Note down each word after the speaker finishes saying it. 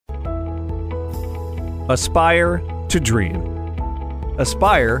Aspire to dream.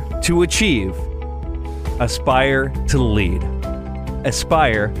 Aspire to achieve. Aspire to lead.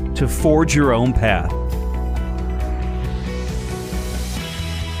 Aspire to forge your own path.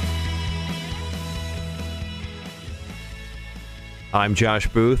 I'm Josh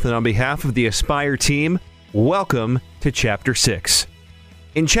Booth, and on behalf of the Aspire team, welcome to Chapter 6.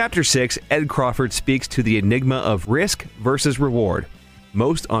 In Chapter 6, Ed Crawford speaks to the enigma of risk versus reward.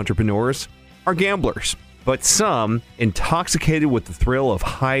 Most entrepreneurs are gamblers, but some, intoxicated with the thrill of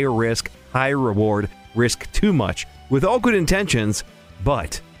higher risk, higher reward, risk too much, with all good intentions,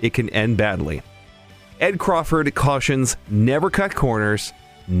 but it can end badly. Ed Crawford cautions never cut corners,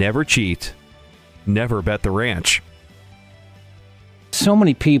 never cheat, never bet the ranch. So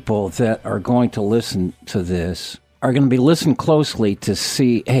many people that are going to listen to this are going to be listening closely to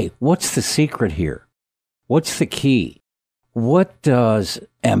see, hey, what's the secret here? What's the key? What does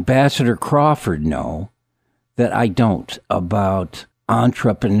Ambassador Crawford know that I don't about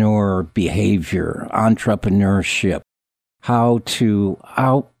entrepreneur behavior, entrepreneurship,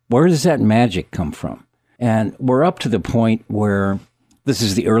 where does that magic come from? And we're up to the point where this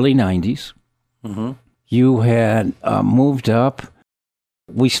is the early 90s. Mm-hmm. You had moved up.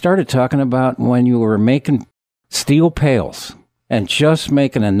 We started talking about when you were making steel pails and just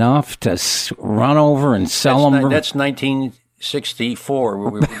making enough to run over and sell them. That's 1964.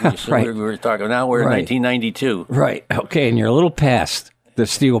 Right. we were talking. Now we're in 1992. Right. Okay. And you're a little past the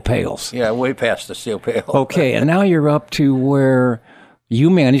steel pails. Yeah, way past the steel pail. Okay. And now you're up to where you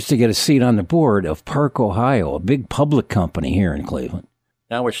managed to get a seat on the board of Park, Ohio, a big public company here in Cleveland.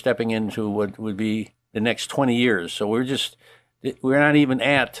 Now we're stepping into what would be the next 20 years. So we're not even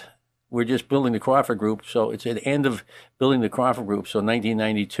we're just building the Crawford Group. So it's at the end of building the Crawford Group. So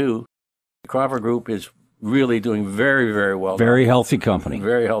 1992, the Crawford Group is really doing very, very well. Very healthy company.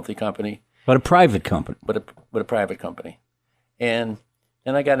 Very healthy company. But a private company. But a private company. And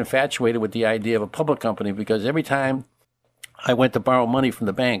then I got infatuated with the idea of a public company because every time I went to borrow money from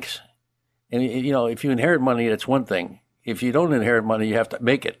the banks, and if you inherit money, that's one thing. If you don't inherit money, you have to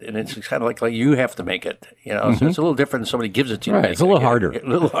make it. And it's kind of like you have to make it. Mm-hmm. So it's a little different than somebody gives it to you. Right, it's a little harder. A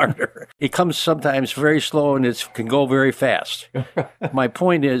little harder. It comes sometimes very slow and it can go very fast. My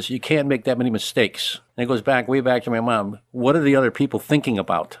point is you can't make that many mistakes. And it goes way back to my mom. What are the other people thinking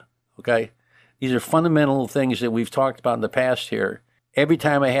about? Okay? These are fundamental things that we've talked about in the past here. Every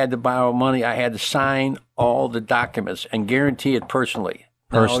time I had to borrow money, I had to sign all the documents and guarantee it personally.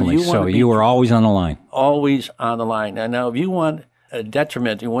 So you were always on the line. Always on the line. And now if you want a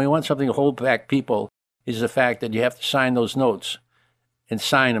detriment, and when you want something to hold back people, is the fact that you have to sign those notes and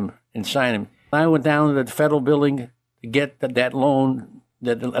sign them. I went down to the federal building to get that loan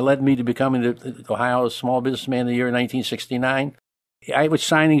that led me to becoming the Ohio Small Businessman of the Year in 1969. I was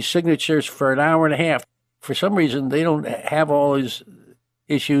signing signatures for an hour and a half. For some reason, they don't have all these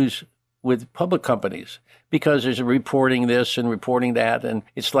issues with public companies because there's a reporting this and reporting that. And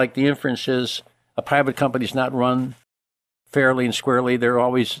it's like the inference is a private company is not run fairly and squarely. They're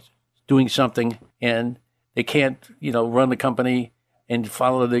always doing something and they can't, run the company and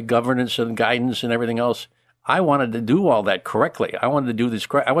follow the governance and guidance and everything else. I wanted to do all that correctly. I wanted to do this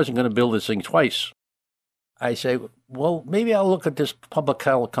correct. I wasn't going to build this thing twice. I say, well, maybe I'll look at this public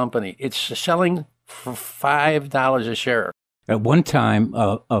health company. It's selling for $5 a share. At one time,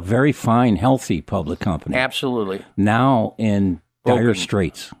 a very fine, healthy public company. Absolutely. Now in dire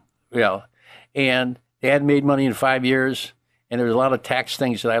straits. Yeah. And they hadn't made money in 5 years, and there was a lot of tax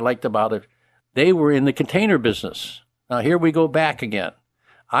things that I liked about it. They were in the container business. Now, here we go back again.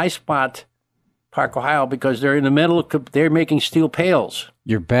 I spot Park, Ohio, because they're in the middle they're making steel pails.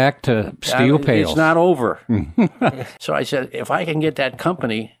 You're back to steel pails. It's not over. So I said, if I can get that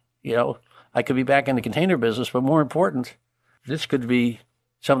company, I could be back in the container business, but more important, this could be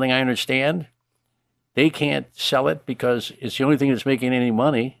something I understand. They can't sell it because it's the only thing that's making any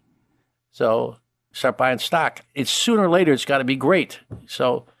money. So start buying stock. It's sooner or later, it's got to be great.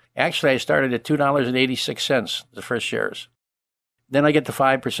 So actually, I started at $2.86, the first shares. Then I get to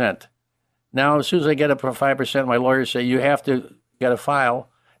 5%. Now, as soon as I get up to 5%, my lawyers say, you have to get a file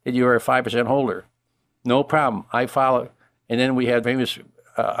that you are a 5% holder. No problem. I file it. And then we had famous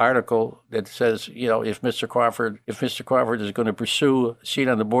article that says, if Mr. Crawford is going to pursue a seat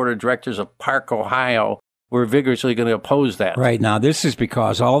on the board of directors of Park, Ohio, we're vigorously going to oppose that. Right. Now, this is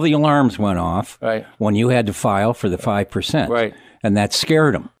because all the alarms went off when you had to file for the 5%. Right. And that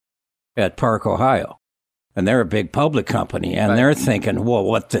scared them at Park, Ohio. And they're a big public company, and they're thinking, well,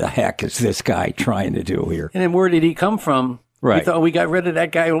 what the heck is this guy trying to do here? And then where did he come from? Right. We thought we got rid of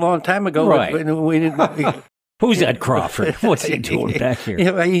that guy a long time ago. Right. We didn't, Who's that Crawford? What's he doing back here?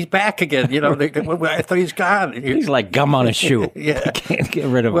 Yeah, he's back again. I thought he's gone. He's like gum on a shoe. Yeah. I can't get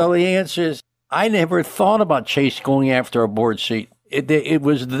rid of him. Well, the answer is I never thought about Chase going after a board seat. It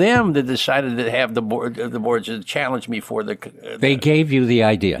was them that decided to have the boards to challenge me for They gave you the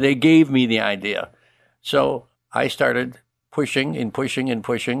idea. They gave me the idea. So I started pushing and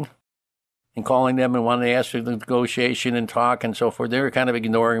calling them and wanting to ask for the negotiation and talk and so forth. They were kind of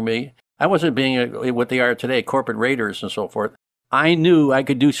ignoring me. I wasn't being what they are today, corporate raiders and so forth. I knew I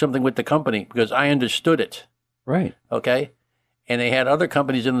could do something with the company because I understood it. Right. Okay? And they had other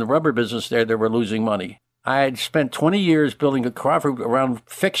companies in the rubber business there that were losing money. I had spent 20 years building a Crawford around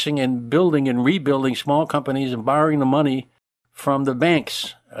fixing and building and rebuilding small companies and borrowing the money from the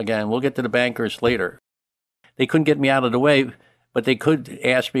banks. Again, we'll get to the bankers later. They couldn't get me out of the way, but they could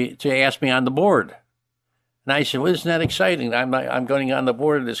ask me on the board. And I said, well, isn't that exciting? I'm going on the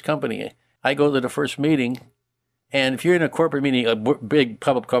board of this company. I go to the first meeting, and if you're in a corporate meeting, a big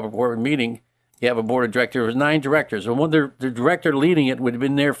public corporate meeting, you have a board of directors. There was 9 directors. And the director leading it would have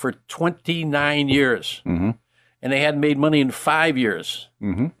been there for 29 years. Mm-hmm. And they hadn't made money in 5 years.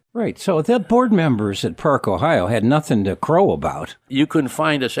 Mm-hmm. Right. So the board members at Park, Ohio had nothing to crow about. You couldn't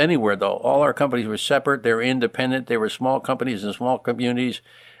find us anywhere, though. All our companies were separate. They were independent. They were small companies in small communities.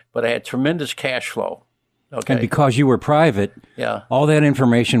 But I had tremendous cash flow. Okay. And because you were private, all that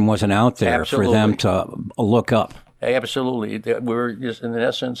information wasn't out there for them to look up. Absolutely. We were just, in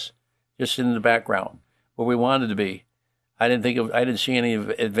essence, just in the background where we wanted to be. I didn't see any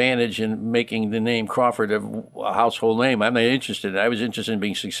advantage in making the name Crawford a household name. I'm not interested. I was interested in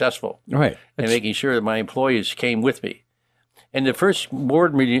being successful, right, and making sure that my employees came with me. And the first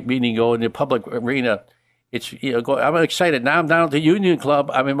board meeting go in the public arena, I'm excited. Now I'm down at the Union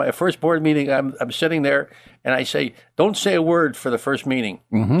Club. I'm in my first board meeting. I'm sitting there, and I say, "Don't say a word for the first meeting."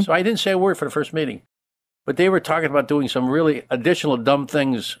 Mm-hmm. So I didn't say a word for the first meeting. But they were talking about doing some really additional dumb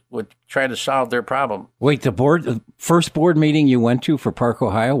things with trying to solve their problem. Wait, the first board meeting you went to for Park,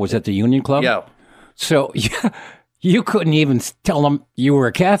 Ohio was at the Union Club? Yeah. So you couldn't even tell them you were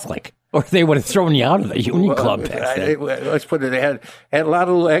a Catholic, or they would have thrown you out of the Union Club back then. Let's put it, they had a lot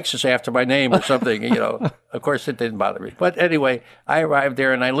of little X's after my name or something, Of course, it didn't bother me. But anyway, I arrived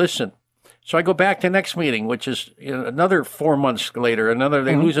there and I listened. So I go back to the next meeting, which is another 4 months later.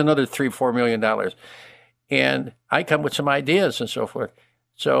 They lose another $3-4 million. And I come with some ideas and so forth.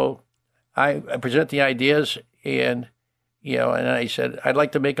 So I present the ideas, and and I said I'd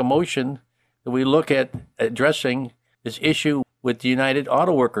like to make a motion that we look at addressing this issue with the United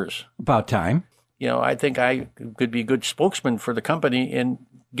Auto Workers. About time. I think I could be a good spokesman for the company in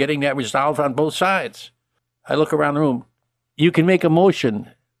getting that resolved on both sides. I look around the room. You can make a motion,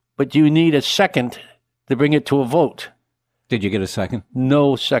 but you need a second to bring it to a vote. Did you get a second?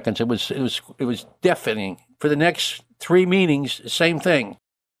 No seconds. It was deafening. For the next 3 meetings, same thing.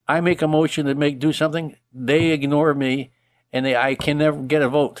 I make a motion to do something. They ignore me, and I can never get a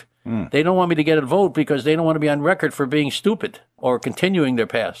vote. They don't want me to get a vote because they don't want to be on record for being stupid or continuing their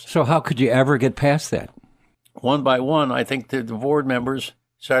past. So how could you ever get past that? One by one, I think the board members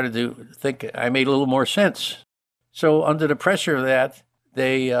started to think I made a little more sense. So under the pressure of that,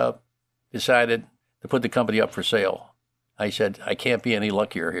 they decided to put the company up for sale. I said, I can't be any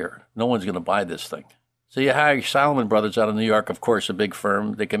luckier here. No one's going to buy this thing. So you hire Solomon Brothers out of New York, of course, a big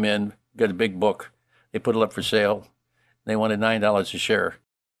firm. They come in, got a big book. They put it up for sale. They wanted $9 a share.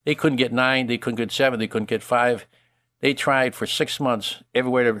 They couldn't get 9. They couldn't get 7. They couldn't get 5. They tried for 6 months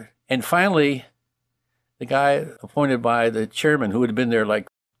everywhere. And finally, the guy appointed by the chairman, who had been there like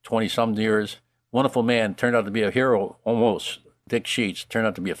 20-some years, wonderful man, turned out to be a hero almost. Dick Sheets turned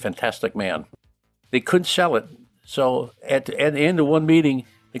out to be a fantastic man. They couldn't sell it. So at the end of one meeting,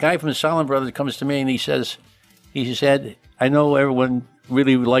 the guy from the Solomon Brothers comes to me and he said, I know everyone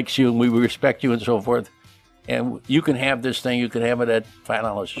really likes you and we respect you and so forth, and you can have this thing. You can have it at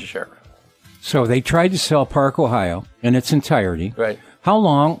 $5 a share. So they tried to sell Park, Ohio in its entirety. Right. How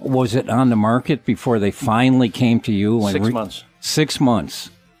long was it on the market before they finally came to you? 6 months. 6 months.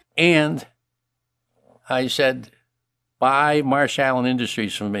 And I said, buy Marsh Allen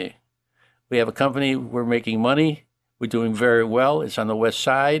Industries from me. We have a company. We're making money. We're doing very well. It's on the west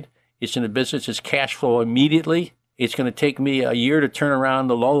side. It's in the business. It's cash flow immediately. It's going to take me a year to turn around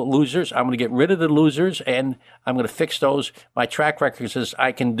the losers. I'm going to get rid of the losers, and I'm going to fix those. My track record says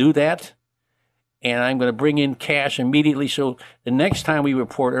I can do that, and I'm going to bring in cash immediately. So the next time we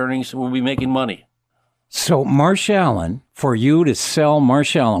report earnings, we'll be making money. So Marsh Allen, for you to sell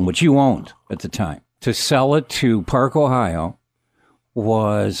Marsh Allen, which you owned at the time, to sell it to Park, Ohio,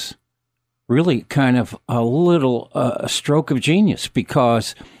 was really kind of a little a stroke of genius,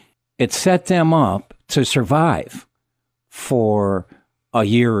 because it set them up to survive for a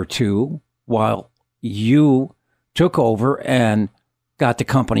year or two while you took over and got the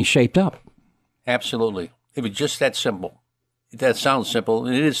company shaped up. Absolutely. It was just that simple. That sounds simple.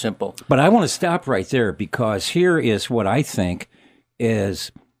 It is simple. But I want to stop right there because here is what I think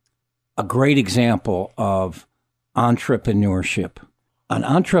is a great example of entrepreneurship. An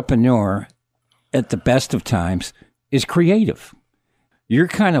entrepreneur, at the best of times, is creative. You're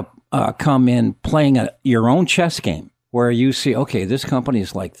kind of come in playing your own chess game where you see, okay, this company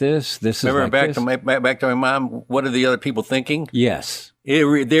is like this. This Remember is like this. back to my mom. What are the other people thinking? Yes. They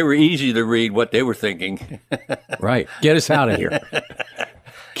were easy to read what they were thinking. Right. Get us out of here.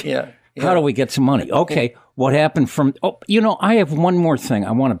 Yeah. How do we get some money? Okay. What happened from? Oh, I have one more thing.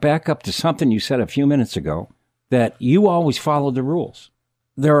 I want to back up to something you said a few minutes ago, that you always follow the rules.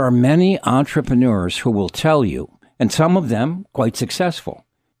 There are many entrepreneurs who will tell you, and some of them quite successful,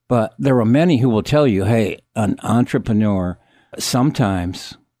 but there are many who will tell you, hey, an entrepreneur,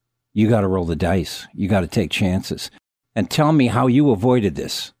 sometimes you got to roll the dice. You got to take chances. And tell me how you avoided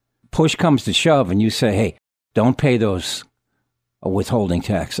this. Push comes to shove and you say, hey, don't pay those withholding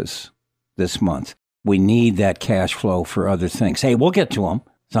taxes this month. We need that cash flow for other things. Hey, we'll get to them.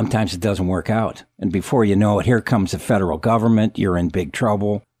 Sometimes it doesn't work out. And before you know it, here comes the federal government. You're in big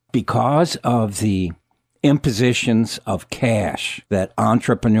trouble because of the impositions of cash that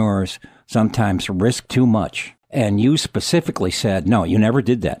entrepreneurs sometimes risk too much. And you specifically said, no, you never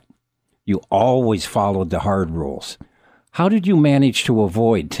did that. You always followed the hard rules. How did you manage to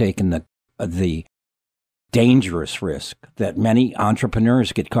avoid taking the dangerous risk that many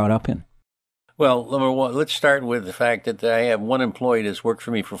entrepreneurs get caught up in? Well, number one, let's start with the fact that I have one employee that's worked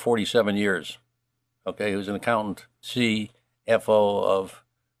for me for 47 years, okay, who's an accountant, CFO of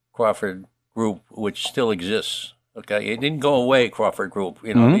Crawford Group, which still exists, okay? It didn't go away, Crawford Group.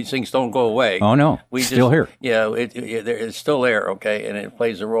 These things don't go away. Oh, no, still here. Yeah, it's still there, okay, and it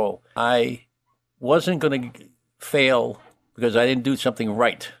plays a role. I wasn't going to fail because I didn't do something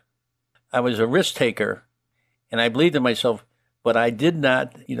right. I was a risk taker, and I believed in myself, but I did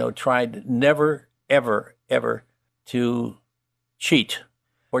not, tried never, ever, ever to cheat.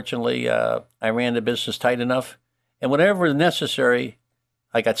 Fortunately, I ran the business tight enough, and whatever was necessary,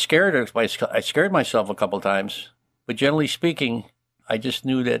 I got scared. I scared myself a couple times, but generally speaking, I just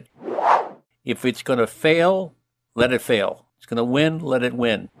knew that if it's going to fail, let it fail. It's going to win, let it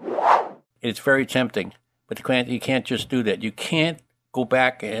win. It's very tempting, but you can't just do that. You can't go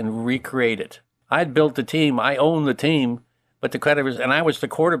back and recreate it. I'd built the team. I owned the team, but the credit was, and I was the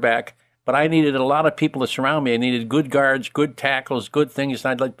quarterback, but I needed a lot of people to surround me. I needed good guards, good tackles, good things.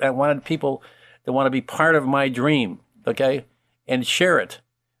 I wanted people that want to be part of my dream, okay, and share it.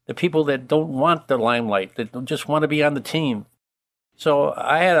 The people that don't want the limelight, that just want to be on the team. So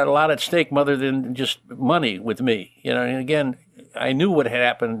I had a lot at stake other than just money with me. And again, I knew what had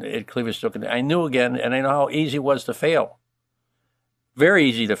happened at Cleveland. I knew again, and I know how easy it was to fail. Very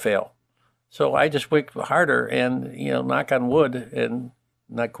easy to fail. So I just worked harder and, knock on wood, and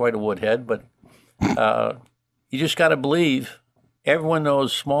not quite a wood head, but you just got to believe. Everyone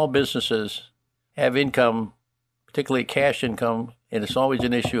knows small businesses have income, particularly cash income, and it's always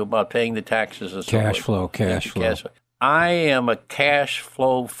an issue about paying the taxes and so forth. Cash flow. I am a cash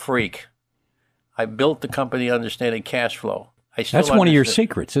flow freak. I built the company understanding cash flow. That's one of your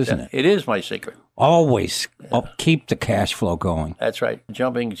secrets, isn't it? It is my secret. Always keep the cash flow going. That's right.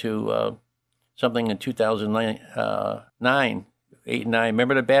 Jumping to something in 2009, 8 and 9.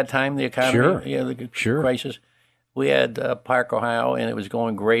 Remember the bad time, the economy? Sure. Yeah, the Sure. crisis. We had Park, Ohio, and it was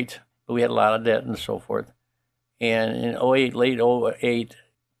going great, but we had a lot of debt and so forth. And in late 08,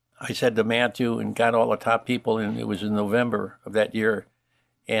 I said to Matthew and got all the top people, and it was in November of that year.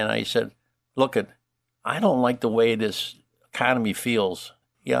 And I said, look, I don't like the way this economy feels.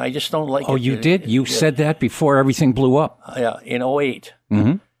 Yeah, I just don't like it. Oh, you did? You said that before everything blew up? Yeah, in 08.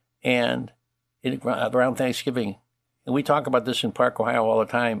 Mm-hmm. And around Thanksgiving. And we talk about this in Park, Ohio all the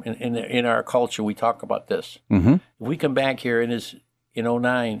time. In our culture, we talk about this. Mm-hmm. If we come back here in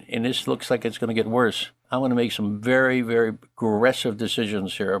 09, and this looks like it's going to get worse, I'm going to make some very, very aggressive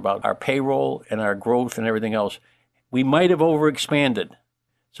decisions here about our payroll and our growth and everything else. We might have overexpanded.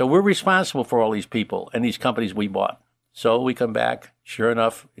 So we're responsible for all these people and these companies we bought. So we come back. Sure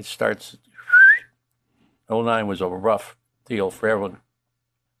enough, it starts. 09 was a rough deal for everyone.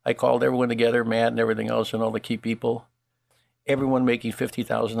 I called everyone together, Matt and everything else, and all the key people. Everyone making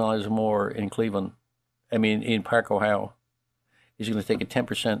 $50,000 or more in Cleveland, in Park, Ohio, is going to take a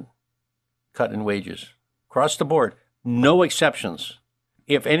 10% cut in wages. Across the board, no exceptions.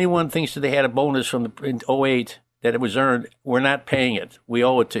 If anyone thinks that they had a bonus from in 08 that it was earned, we're not paying it. We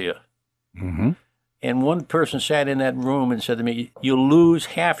owe it to you. Mm-hmm. And one person sat in that room and said to me, "You'll lose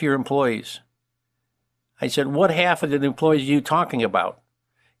half your employees." I said, "What half of the employees are you talking about?"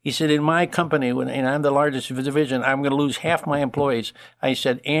 He said, "In my company, and I'm the largest division, I'm going to lose half my employees." I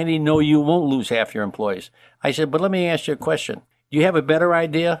said, "Andy, no, you won't lose half your employees." I said, "But let me ask you a question. Do you have a better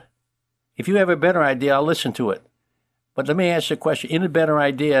idea? If you have a better idea, I'll listen to it. But let me ask you a question. In a better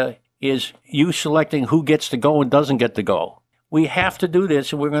idea is you selecting who gets to go and doesn't get to go. We have to do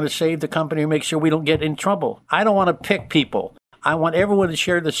this, and we're going to save the company and make sure we don't get in trouble. I don't want to pick people. I want everyone to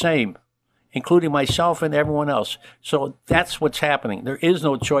share the same, including myself and everyone else." So that's what's happening. There is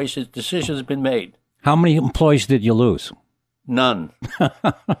no choice. The decision has been made. How many employees did you lose? None.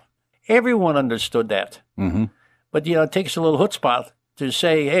 Everyone understood that. Mm-hmm. But, it takes a little chutzpah to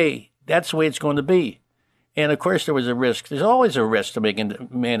say, hey, that's the way it's going to be. And, of course, there was a risk. There's always a risk to making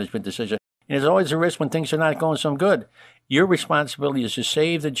a management decision. And there's always a risk when things are not going so good. Your responsibility is to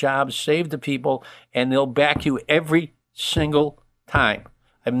save the jobs, save the people, and they'll back you every single time.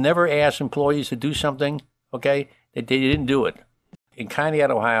 I've never asked employees to do something, that they didn't do it. In Conneaut,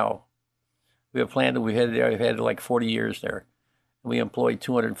 Ohio, we have a plant that we've had like 40 years there. We employ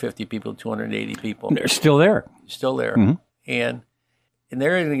 250 people, 280 people. They're still there. Still there. Mm-hmm. And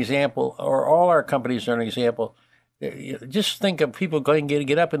they're an example, or all our companies are an example. Just think of people going to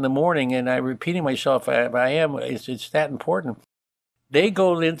get up in the morning, and I'm repeating myself, it's that important. They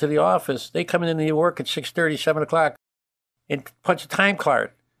go into the office, they come into work at 6:30, 7 o'clock, and punch a time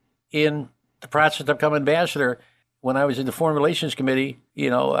card. In the process of becoming ambassador, when I was in the Foreign Relations Committee,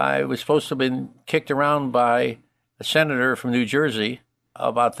 I was supposed to have been kicked around by a senator from New Jersey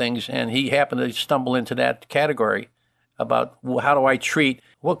about things, and he happened to stumble into that category about how do I treat,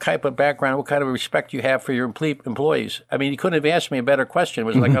 what type of background, what kind of respect you have for your employees. I mean, he couldn't have asked me a better question. It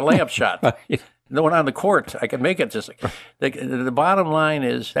was like a layup shot. No one on the court, I could make it just like. The bottom line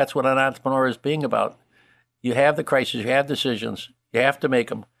is that's what an entrepreneur is being about. You have the crisis, you have decisions, you have to make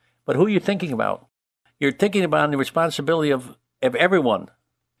them. But who are you thinking about? You're thinking about the responsibility of everyone.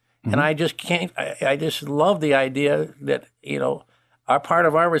 Mm-hmm. And I just can't, I just love the idea that, our part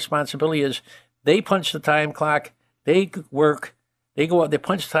of our responsibility is they punch the time clock, they work, they go out, they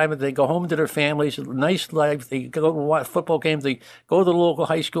punch time, they go home to their families, nice life, they go to watch football games, they go to the local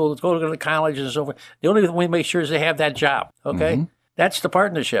high school, go to the college and so forth. The only thing we make sure is they have that job, okay? Mm-hmm. That's the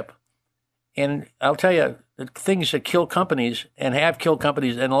partnership. And I'll tell you, the things that kill companies and have killed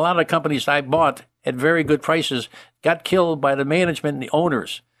companies, and a lot of companies I bought at very good prices got killed by the management and the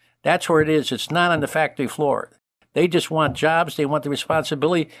owners. That's where it is. It's not on the factory floor. They just want jobs. They want the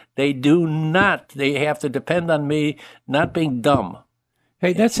responsibility. They do not. They have to depend on me not being dumb.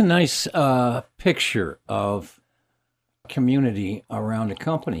 Hey, that's a nice picture of community around a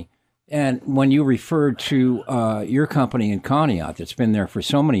company. And when you referred to your company in Conneaut that's been there for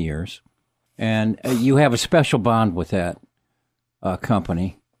so many years, and you have a special bond with that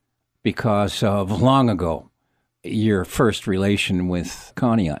company because of long ago, your first relation with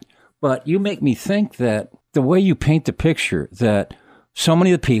Conneaut. But you make me think that the way you paint the picture, that so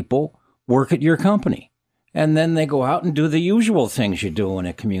many of the people work at your company, and then they go out and do the usual things you do in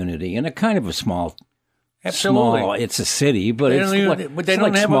a community, in a kind of a small, it's a city, but they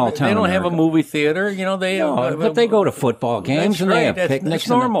don't have a movie theater, but they go to football games and they have picnics. That's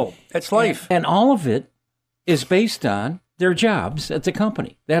normal. That's life. And all of it is based on their jobs at the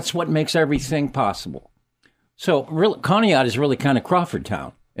company. That's what makes everything possible. So Conneaut is really kind of Crawford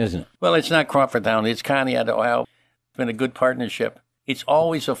Town, isn't it? Well, it's not Crawford Town. It's Conneaut, Ohio. It's been a good partnership. It's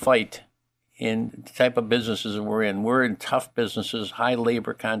always a fight in the type of businesses that we're in. We're in tough businesses, high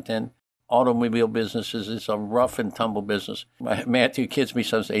labor content, automobile businesses. It's a rough and tumble business. Matthew kids me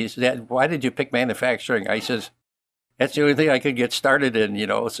some days. He says, "Why did you pick manufacturing?" I says, "That's the only thing I could get started in,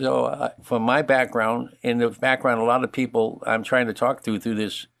 So from my background, and the background a lot of people I'm trying to talk to through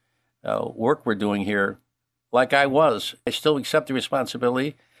this work we're doing here, like I still accept the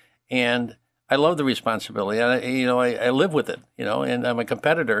responsibility, and I love the responsibility. I live with it, and I'm a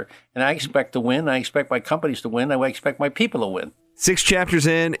competitor, and I expect to win. I expect my companies to win. I expect my people to win." 6 chapters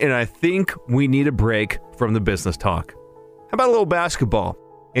in, and I think we need a break from the business talk. How about a little basketball?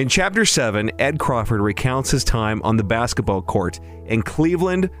 In Chapter 7, Ed Crawford recounts his time on the basketball court in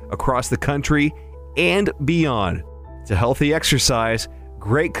Cleveland, across the country, and beyond. It's a healthy exercise,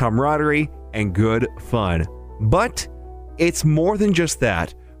 great camaraderie, and good fun. But it's more than just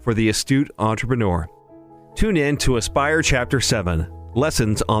that for the astute entrepreneur. Tune in to Aspire Chapter 7,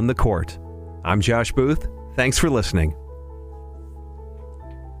 Lessons on the Court. I'm Josh Booth. Thanks for listening.